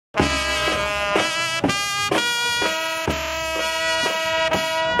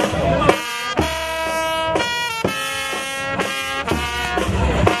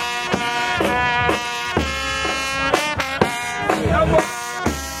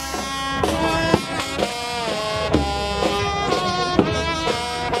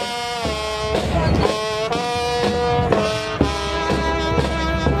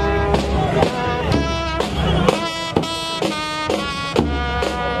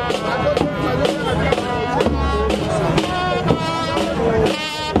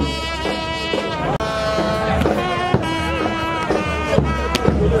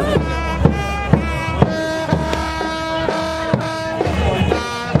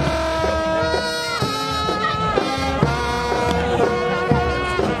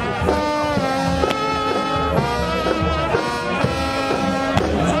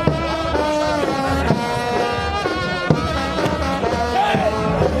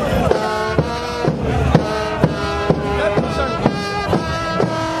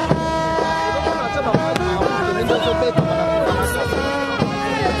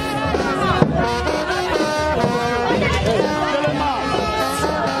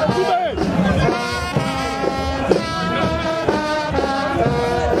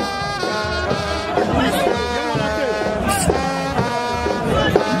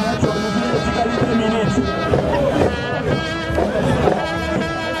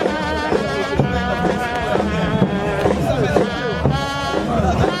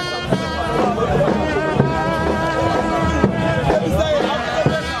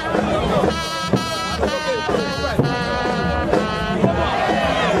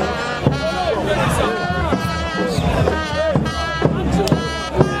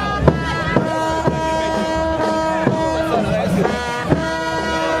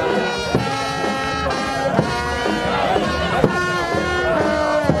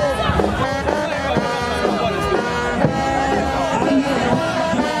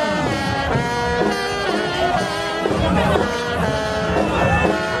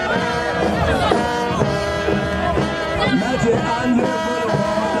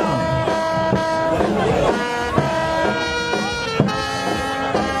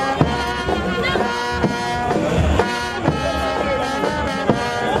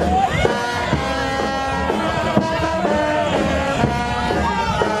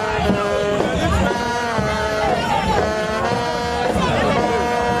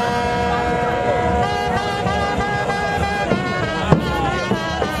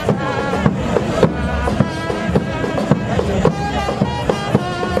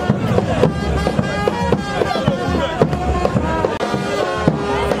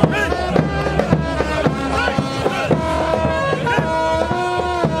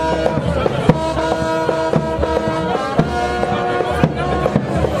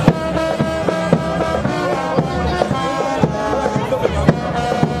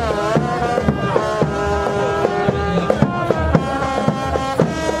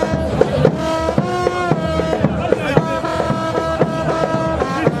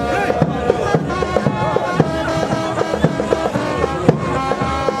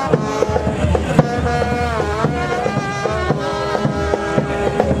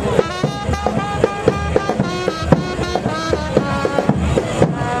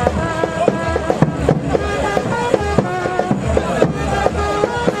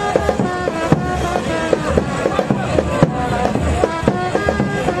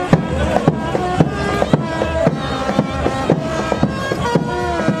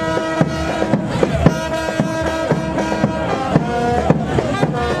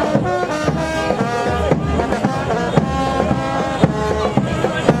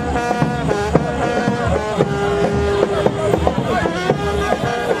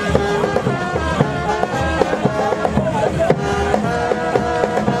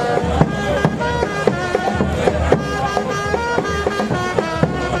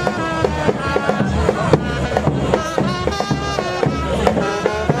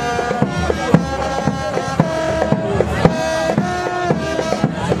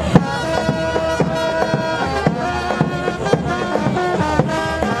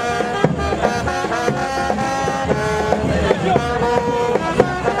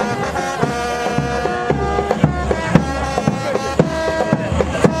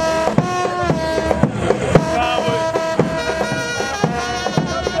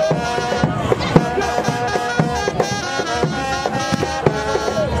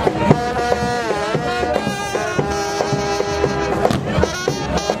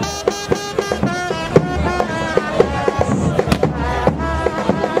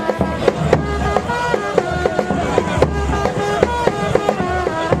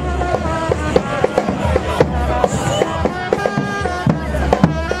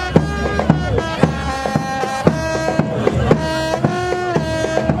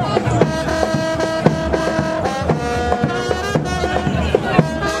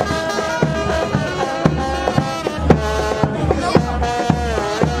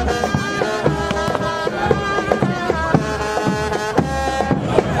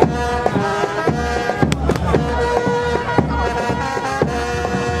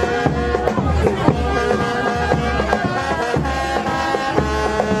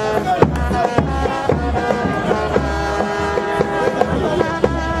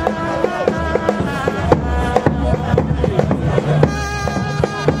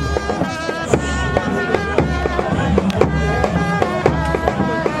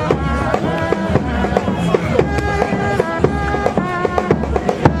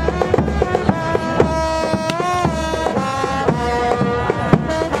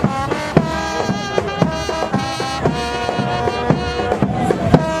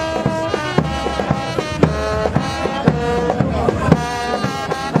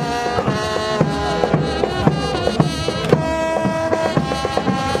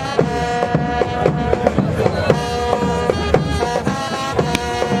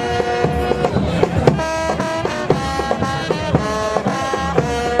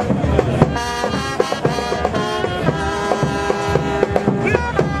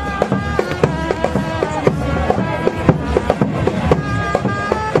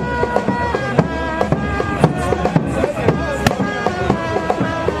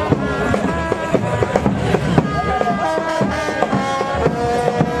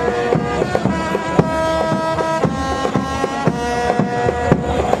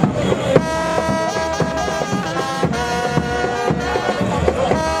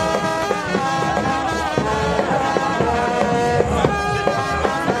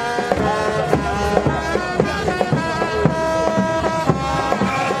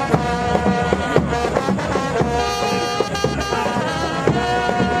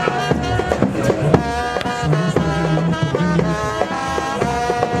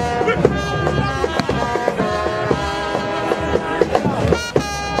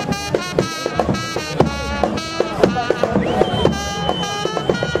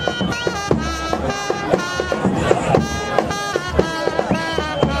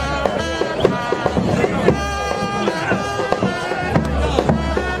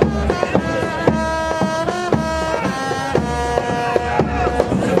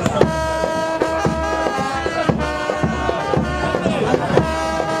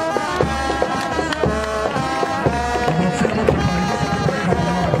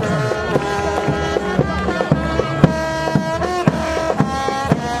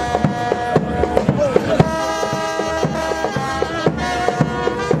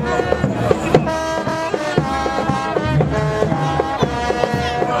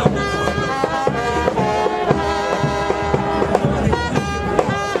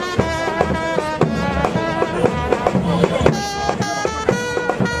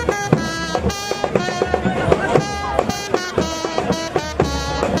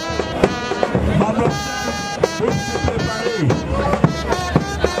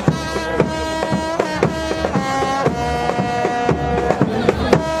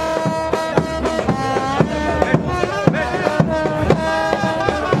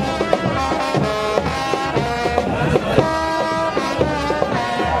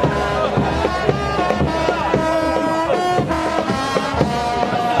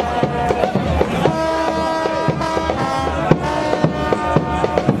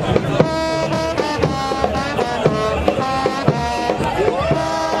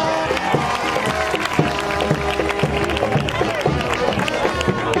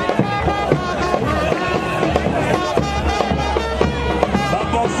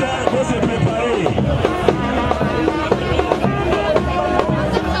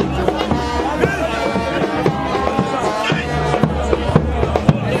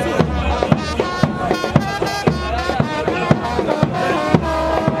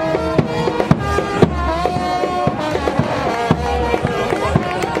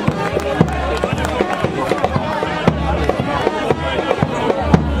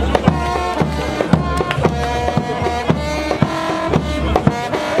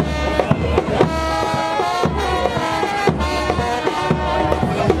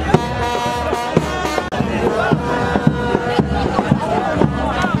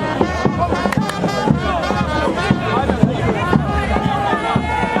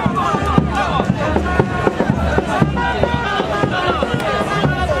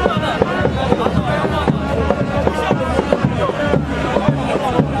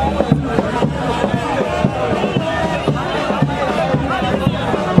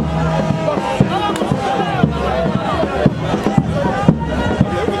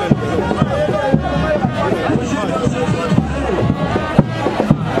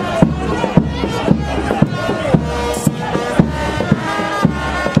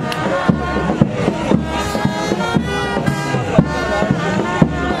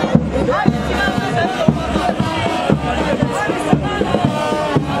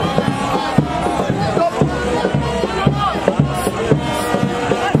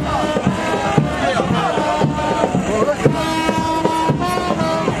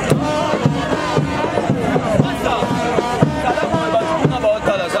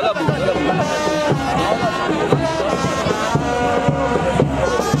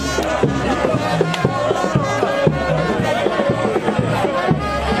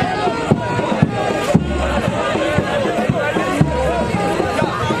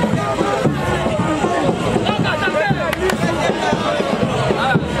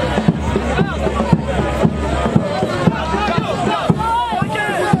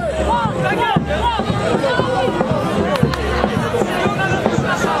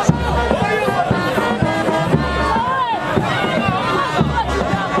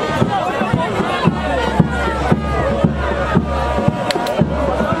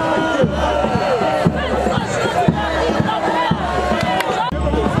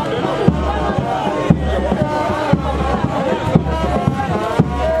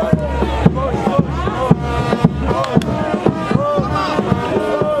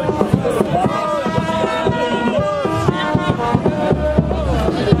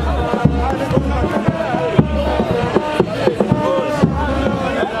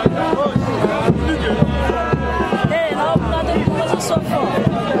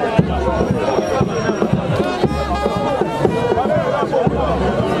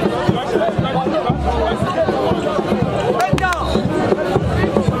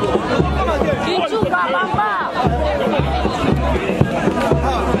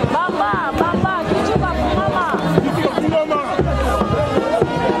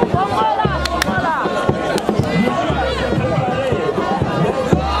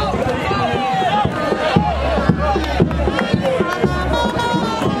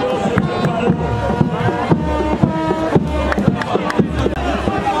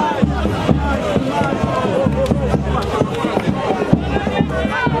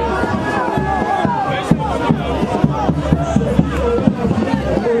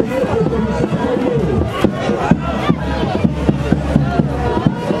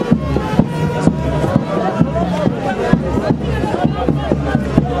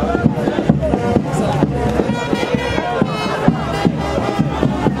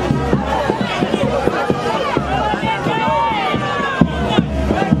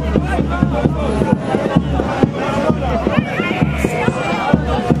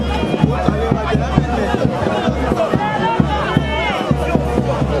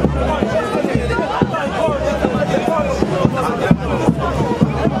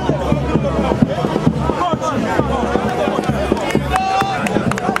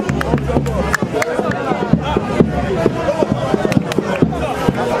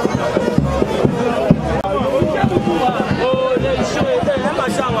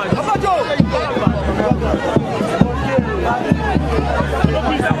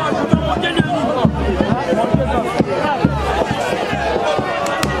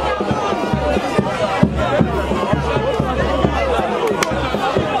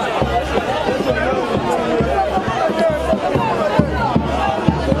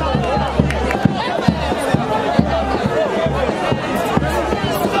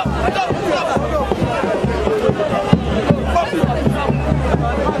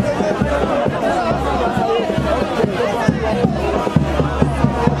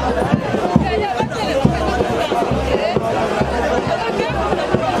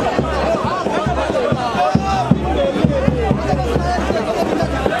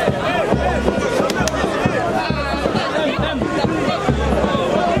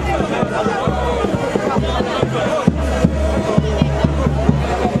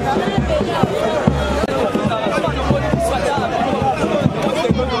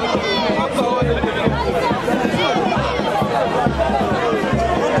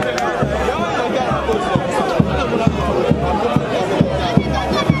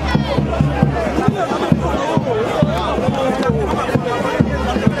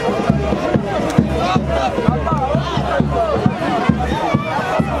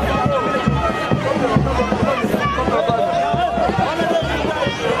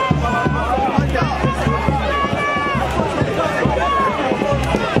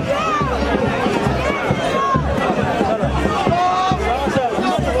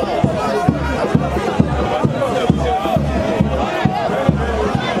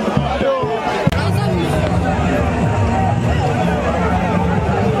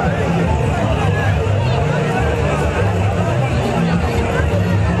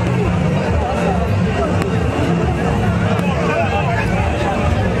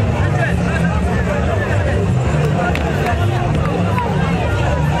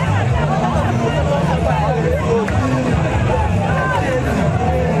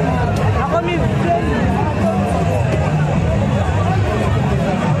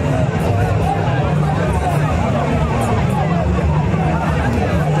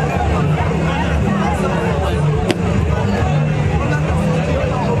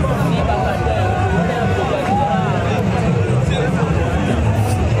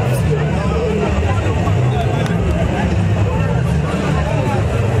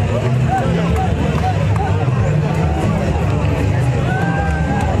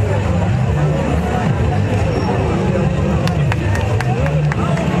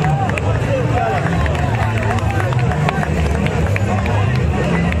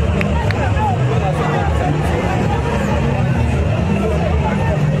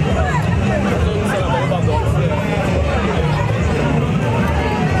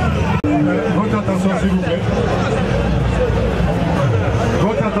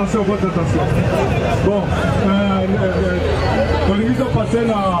attention, votre attention. Bon, on est passé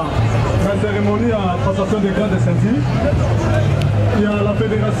la cérémonie à passation des grades de ceintures. Il y a la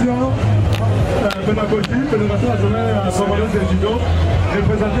fédération pédagogique, fédération nationale congolaise de judo,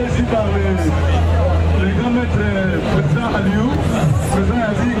 représentée ici par les grands maîtres président Aliou, président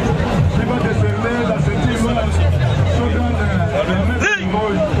Yazik, qui va décerner la ceinture Shogun de maître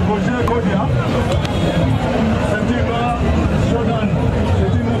Roger Kodia. Ceinture Shogun,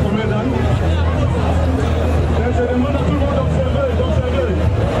 ceinture de première dame. Et je demande à tout le monde d'observer, d'observer.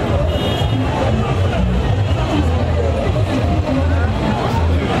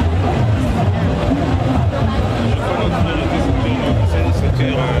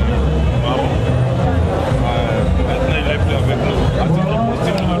 C'est marrant. Maintenant, il est plus avec nous. À titre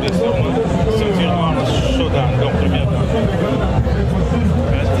posthume, nous décernons ceinture noire Shodan, donc première dame.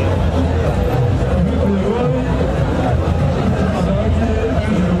 Merci.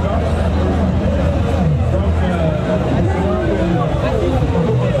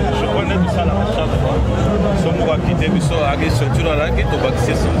 Je connais tout ça à chaque fois. Si on va quitter, nous sommes à la ceinture là, qui est au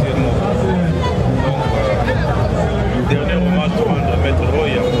vaccin ceinture noire. Donc, dernier moment, tout le monde va mettre le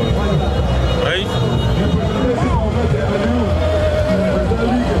royaume. Oui.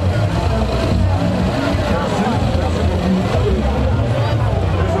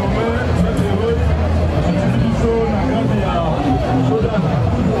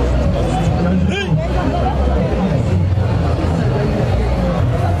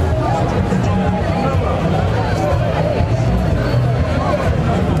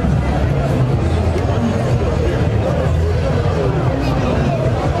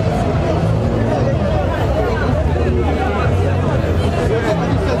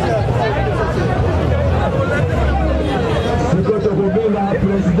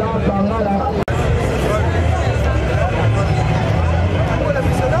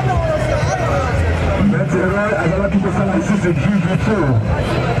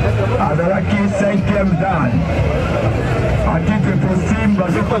 Adalaki 5e dan. À titre posthume,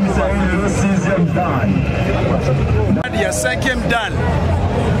 basé comme ça, le 6e dan. Il y a 5e dan.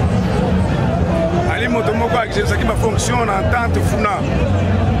 Ali Motomoko a exercé ma fonction en tant que Funa.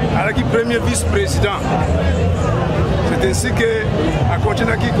 Alors qui premier vice-président. C'est ainsi que à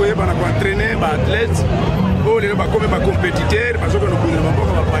continuer qui koye bana ko entraîner ba athlète, oh les ba comme ba compétiteur parce que nous connaissons pas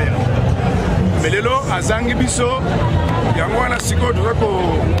comment faire. Mais lelo azangi biso yango wana siko tozako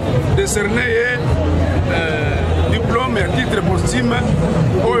décerner diplôme à titre posthume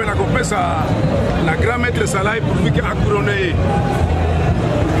oyo na kopesa la grand maître Salai pour lui a couronné.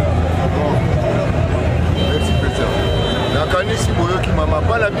 Merci président. Nakanisi boyo ki mama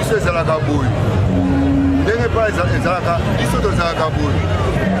pas la biso ezalaka boyo. Ndenge pas ezalaka biso tozalaka boyo.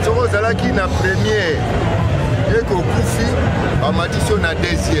 Soko ezalaki na première eko kufi amatiso na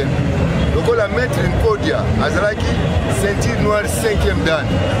deuxième. Donc la maître Nkodia azalaki ceinture noire 5e dan.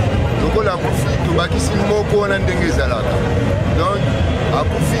 Donc la kufi tobakisi moko wana ndenge ezalaka. Donc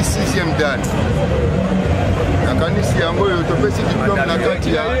akufi 6e dan. Nakanisi yango yo topesi diplôme na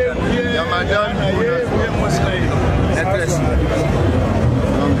kati ya madame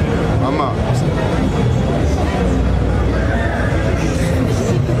Maman.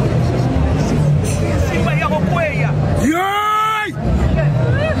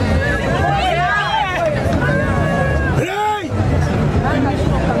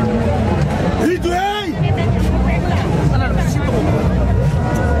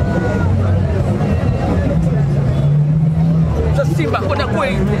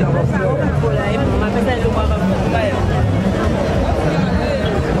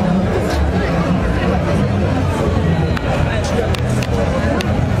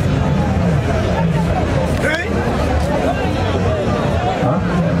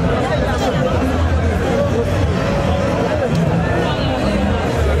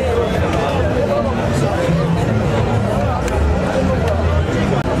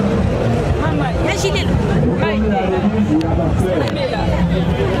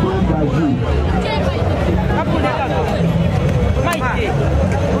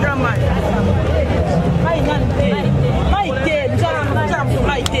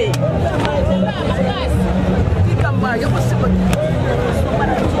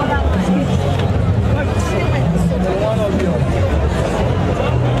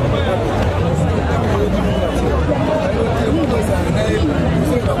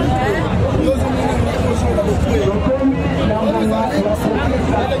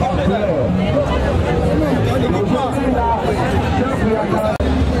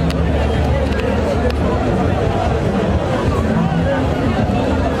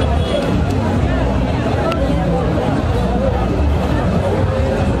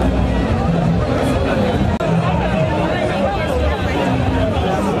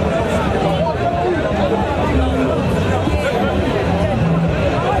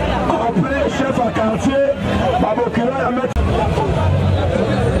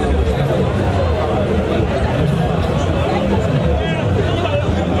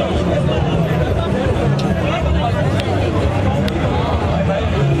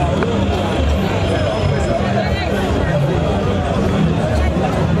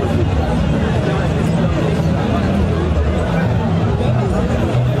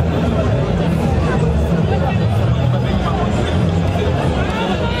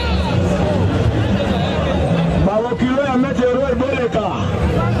 boleka.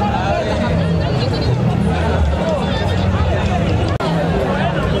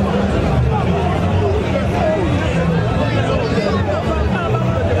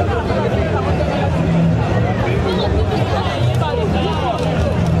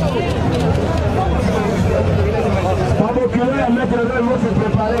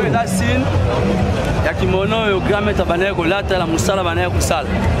 La signe, il y a kimono et au grand maître banaye kolata la musala banaye kusala.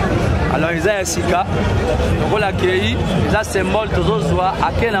 Alors ils ont sika, on l'a accueilli, ils ont symbole toujours soit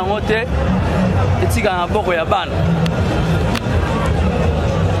à quel angote et tika na boko ya bana.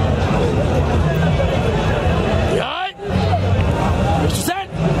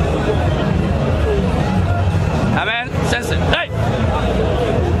 Amen. Sense. Hey.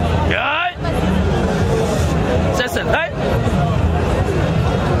 Yay. Sense. Hey.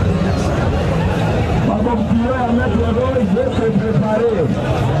 Je vais se préparer.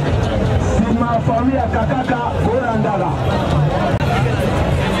 Si ma famille a kakaka, Gorandala.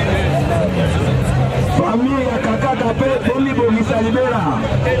 Famille a kakaka, Boni Bonisa Libera.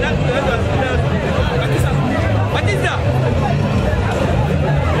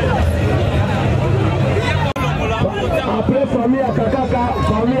 Après famille a kakaka,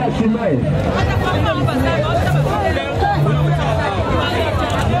 famille a Chimay.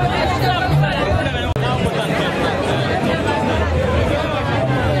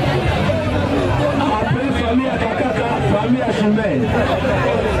 Famille à chemin.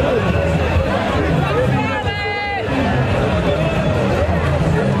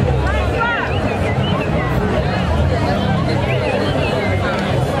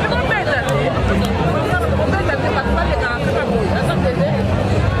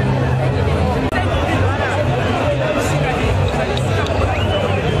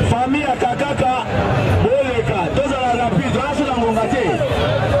 Famille à kakaka, boleka, tous à la rapide, on a sur la ngongate.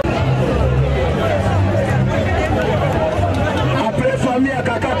 Famille à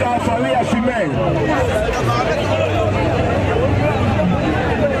kakaka, famille à Chimay.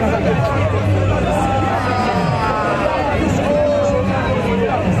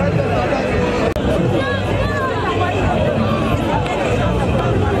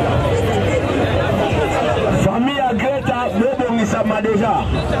 Famille à Greta, Bobo Nisama déjà.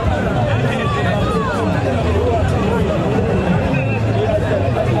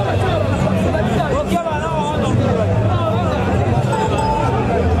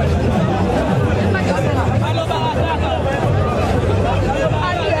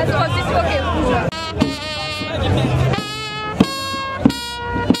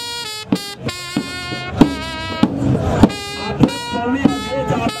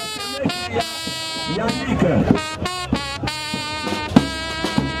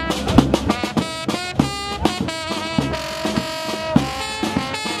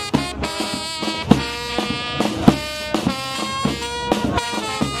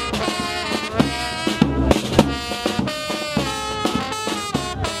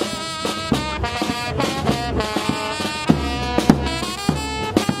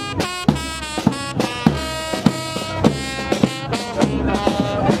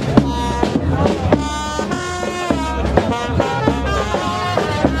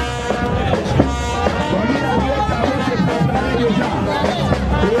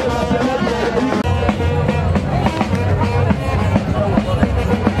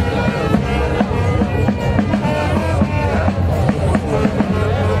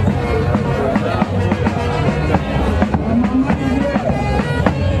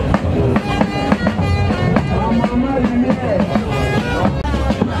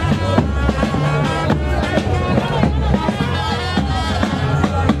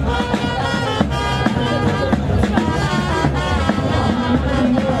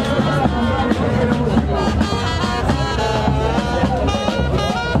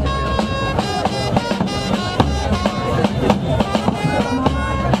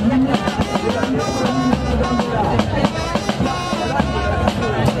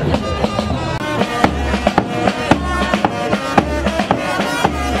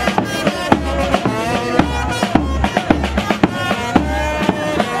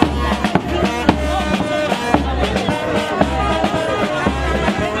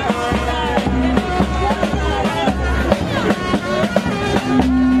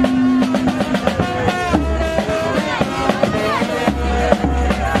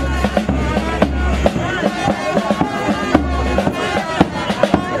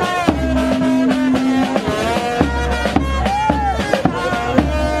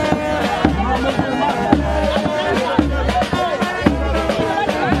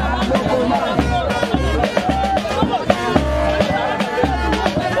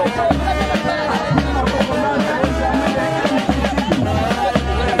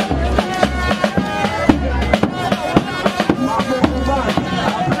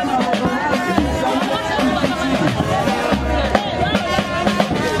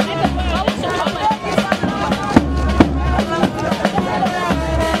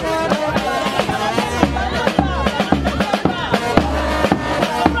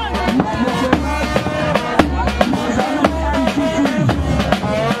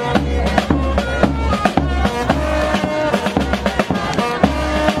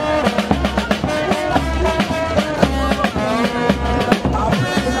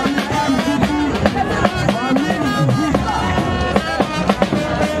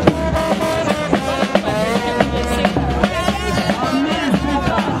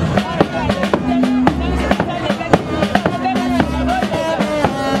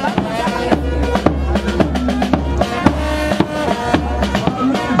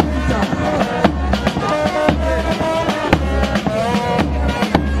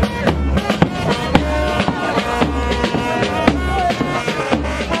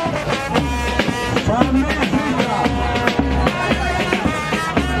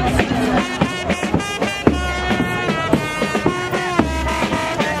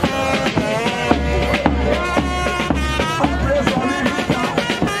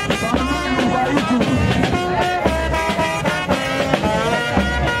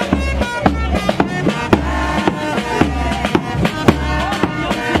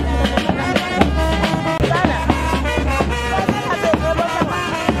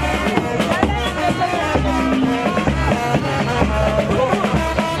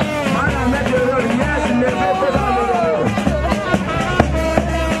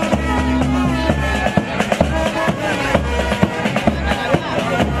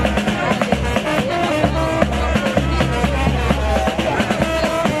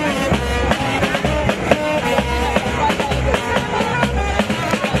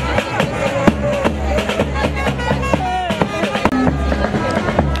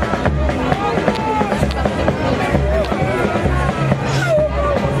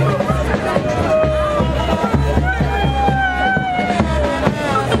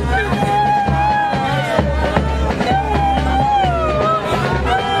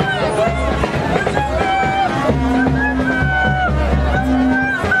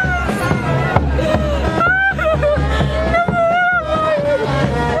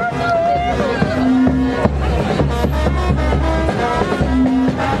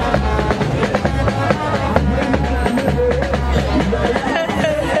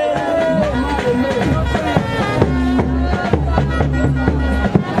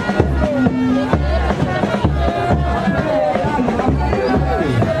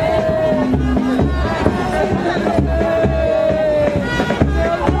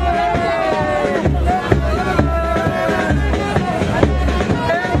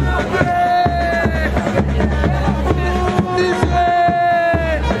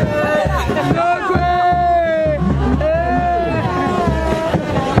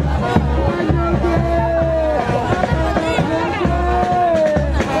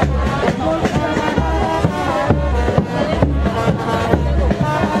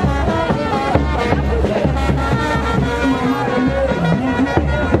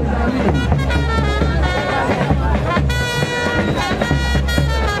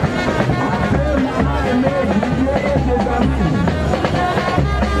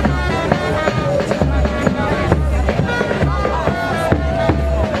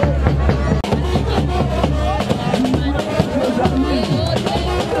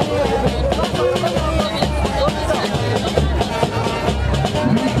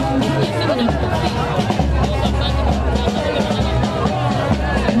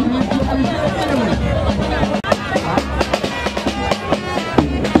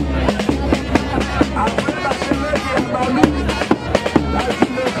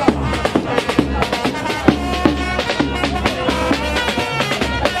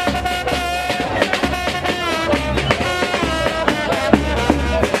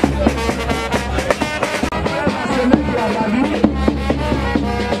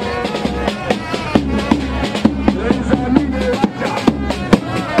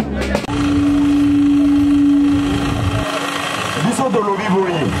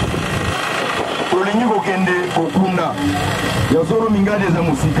 kokende kokunda ya solo mingade za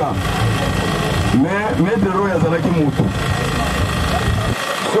musika mais Maître Roy azalaki mutu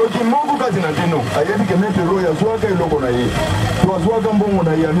soki moko kazi na teno ayebi ke Maître Roy azwaka eloko na ye to azwaka mbongo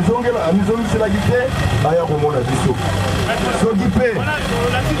na ye amizongiselaki te aya komona biso soki mpe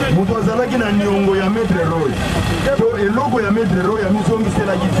moto azalaki na niongo ya Maître Roy to eloko ya Maître Roy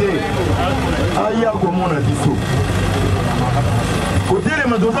amizongiselaki te aya komona biso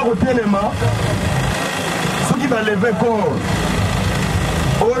kotelema toza kotelema soki baleve corps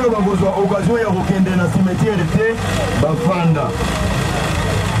oyo bakozwa occasion ya kokende na cimetière te bafanda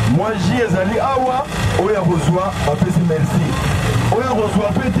mwaji ezali awa oyo akozwa bapesi merci oyo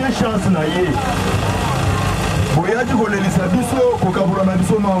akozwa pe te chance na ye boyaki kolelisa biso kokabula na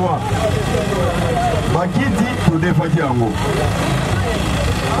biso mawa bakiti todefaki yango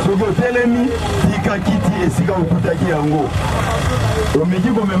soki otelemi tika kiti esika okutaki yango omeki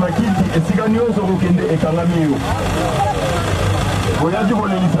komema kiti esika nyonso kokende ekangami yo boyaki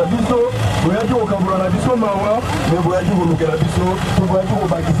kolelisa biso boyaki kokabula na biso mawa me boyaki kolukela biso to boyaki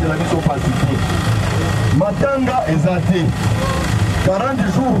kobakisela biso pasite matanga eza te 40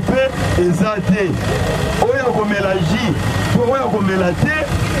 jours mpe eza te oyo akomela ji to oyo akomela te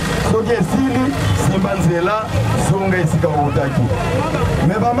soki esili simba nzela zonga esika okutaki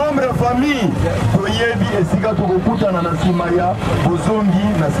me bamembre ya famille toyebi esika tokokutana na nsima ya bozongi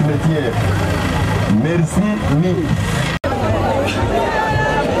na cimetière merci mille.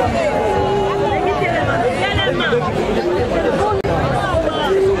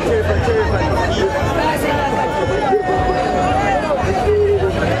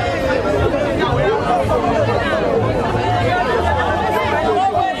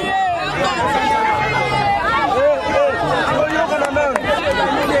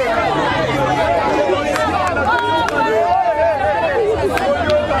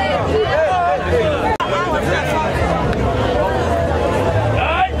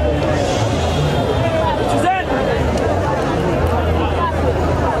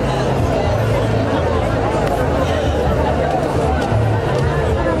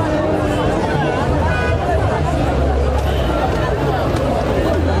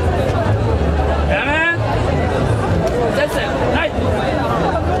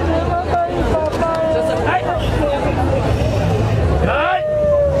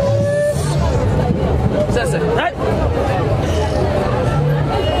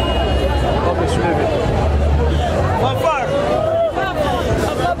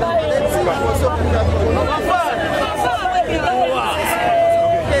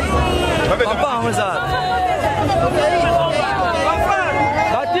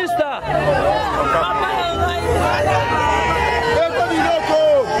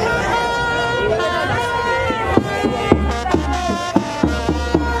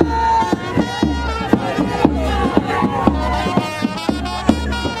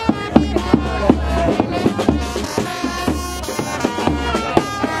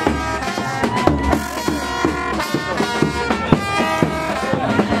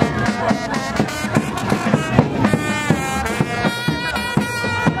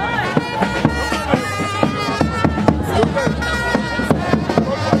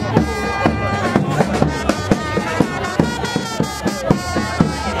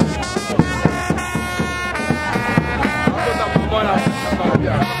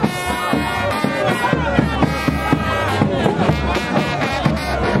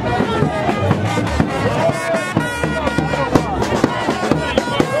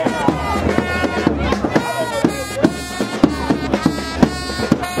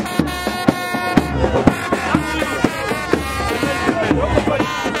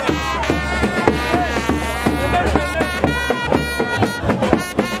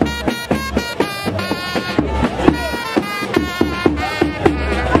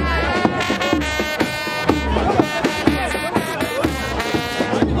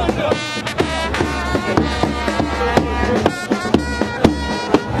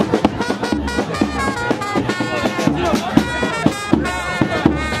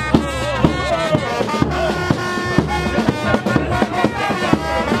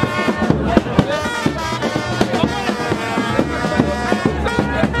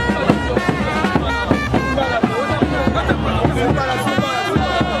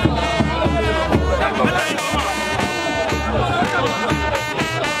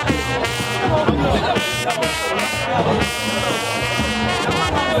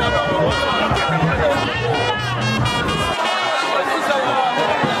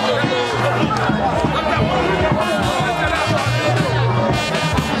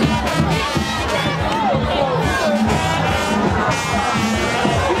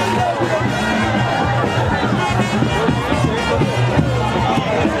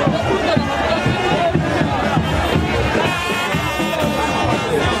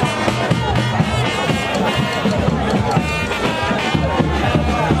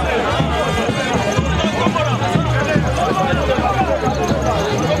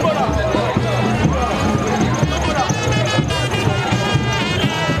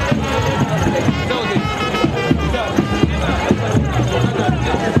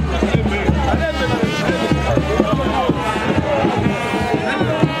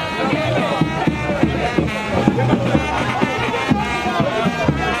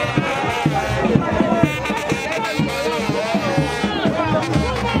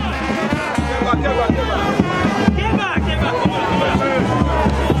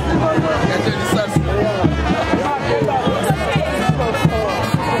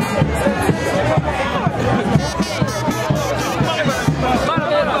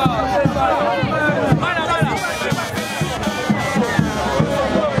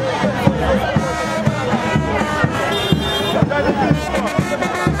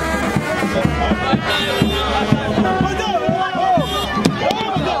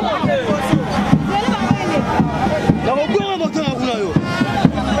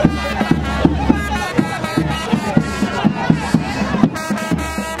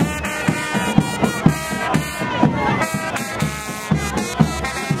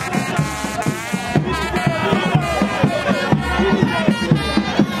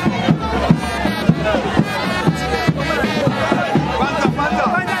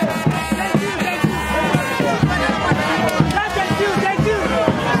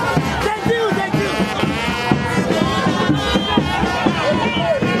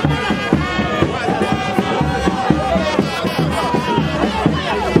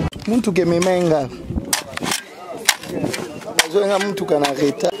 mtu kememenga bazoenga mtu kana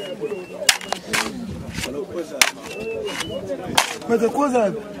reta Maître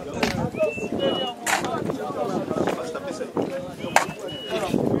Koza.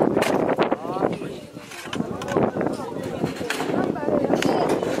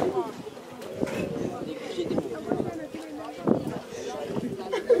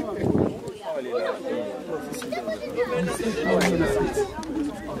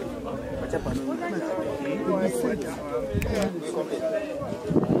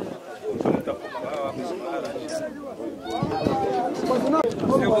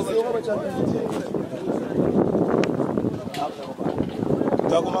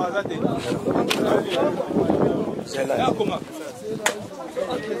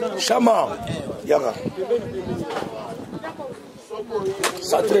 Chama, yaga.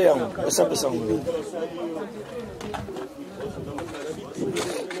 Satre yang, esa pesang.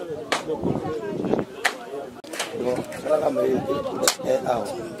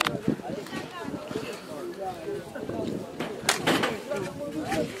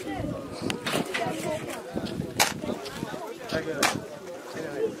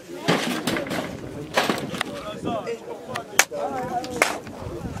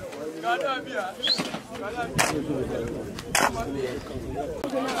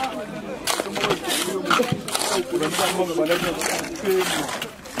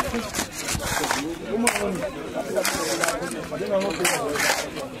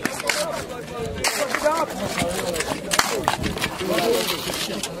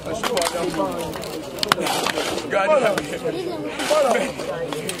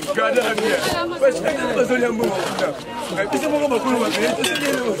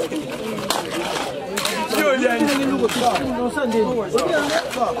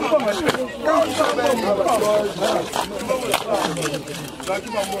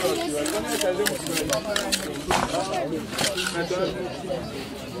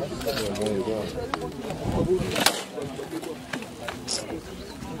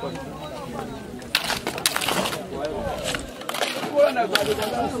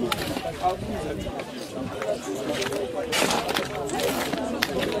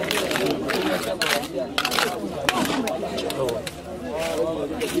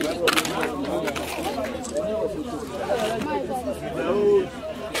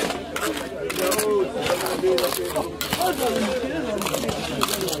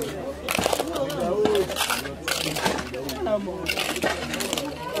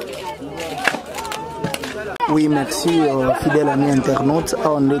 Oui, merci fidèle ami internaute.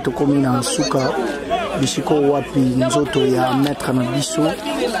 On est au commune en Souka. Bishiko wapi nzoto ya Maître na biso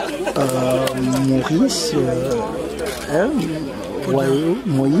Maurice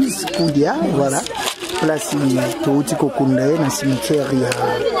Moïse Koudia, voilà. Place touti kokundaye na cimetière ya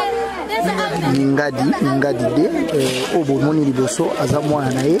Ningadi de Obomoni liboso azamwa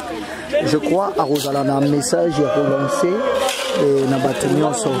nae. Je crois à Rosala un message à relancer na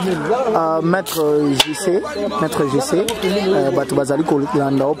batunion so Maître GC batu bazali ko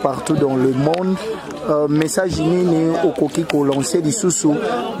landa partout dans le monde. Message nini okoki ko lancer lisusu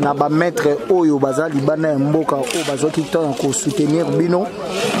na ba maître oyo bazali bana mboka o bazoki tona ko soutenir bino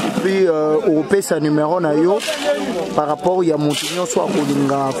puis au pesa numéro na yo par rapport ya montignon soit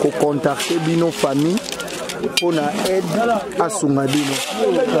kolinga ko contacter bino famille pour la aide à Sungadino.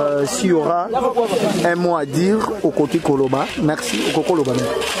 S'il y aura un mot à dire au côté Koloba, merci au côté Koloba.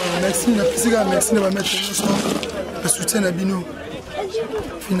 Merci de ma mettre le soutien à Bino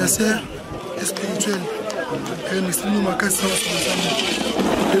financier et spirituel. Et merci nous Makasi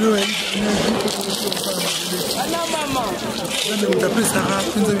Eleli.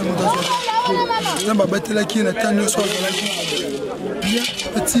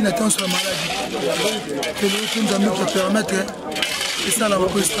 Petit Nathan sur la maladie. Que nous avons pu permettre et ça la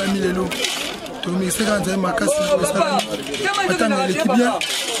reprise famille les lots. Tout le monde sait quand Makasi attends l'équipe bien.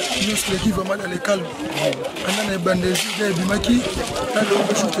 Nous c'est l'équipe vraiment dans les calmes. On a les bandages des bimaki. Là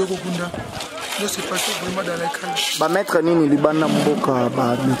le shoot au Kunda. Nous c'est passé vraiment dans les calmes. Ba Maître nini libana mboka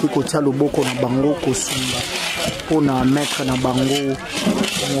ba mikiko tia loboko na bango kosumba. Pona Maître na bango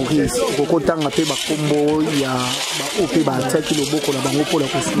Maurice kokotanga pe ba kombo ya ba ope ba taki loboko na bango pour la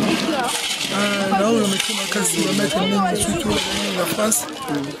kosumba. Là où le métier Makasi va mettre une surtout la France,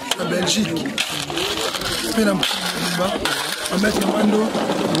 la Belgique. Puis on va mettre Mando.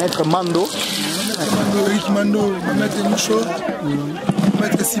 Maître Mando. Eric Mando, on va mettre Moucho. On va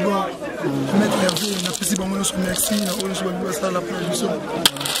mettre Sibon. On va mettre Hervé. On a fait Sibon, merci. On va mettre la production.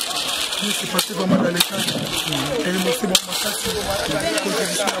 bien s'est passé vraiment dans les cadres. Elle est montée Makasi,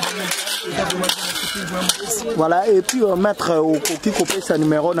 contribution à voilà, et puis Maître au qui copie sa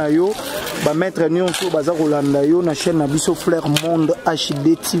numéro na yo, ba Maître nyonso baza kolanda yo na chaîne na biso Fleurs MONDE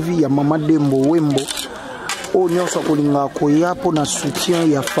HD TV ya Mama Dembo Wembo. O nyonso kolinga koya po na soutien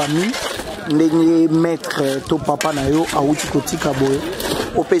ya famille. Ndenge Maître to papa na yo awuti kotika boye.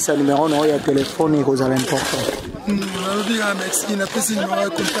 Opesa numéro na yo ya téléphone et cause important. Merci, na pesi numéro ya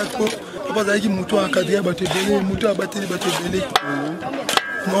contact po papa zaki mutu encadré bato belé, mutu abateli bato belé.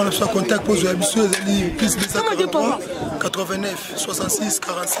 On a contact pour jouer plus 243 89 66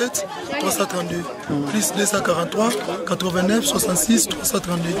 47 332 plus 243 89 66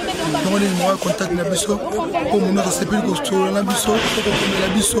 332. Donc on a contact na biso pour nous recevoir costume na biso pour la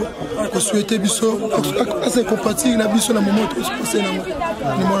biso pour souhaiter biso assez compatible na biso na moment tout se passer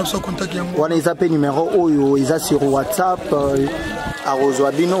na numéro na contact yango. On a zappé numéro oyo ils a sur WhatsApp à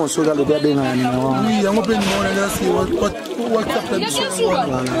Roswabino on se regarde bien na numéro. Oui, yango pe numéro na sur WhatsApp la biso.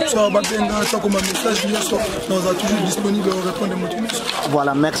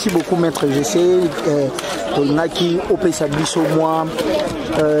 Voilà, merci beaucoup Maître. Je sais qui opesa biso moi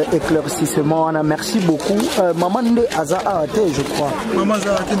éclaircissement. Merci beaucoup. Maman Nde Aza AAT, je crois. Maman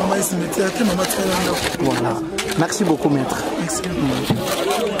Aza AAT, maman est cimetière, maman voilà. Merci beaucoup Maître. Merci.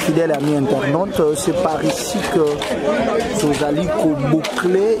 Fidèle ami internaute, c'est par ici que nous allons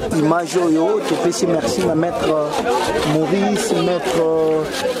boucler l'image. Merci à Maître Maurice,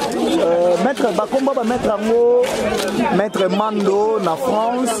 Maître Bakomba, Maître Mando na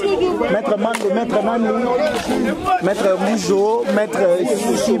France, Maître Mando, Maître Nani, Maître Moujo, Maître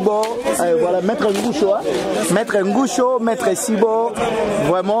Sibo, voilà, Maître Ngoucho, Maître Ngoucho, Maître Sibo,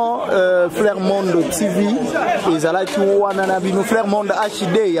 vraiment Fleurs MONDE TV, ils allaient qui wana na bino Fleurs MONDE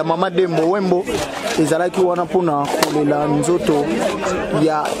HD ya Mama Dembo Wembo, ils allaient qui wana pona kolela nzoto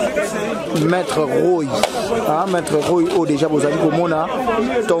ya Maître Roy, ah Maître Roy oh déjà vous allez komona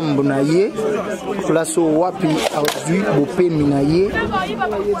tombe na ye place au wapi aujourd'hui bopé minaye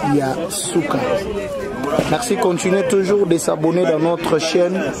ya suka. Merci, continuez toujours de s'abonner dans notre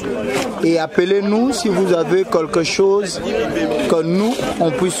chaîne et appelez-nous si vous avez quelque chose que nous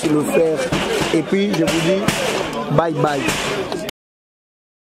on puisse le faire. Et puis je vous dis bye bye.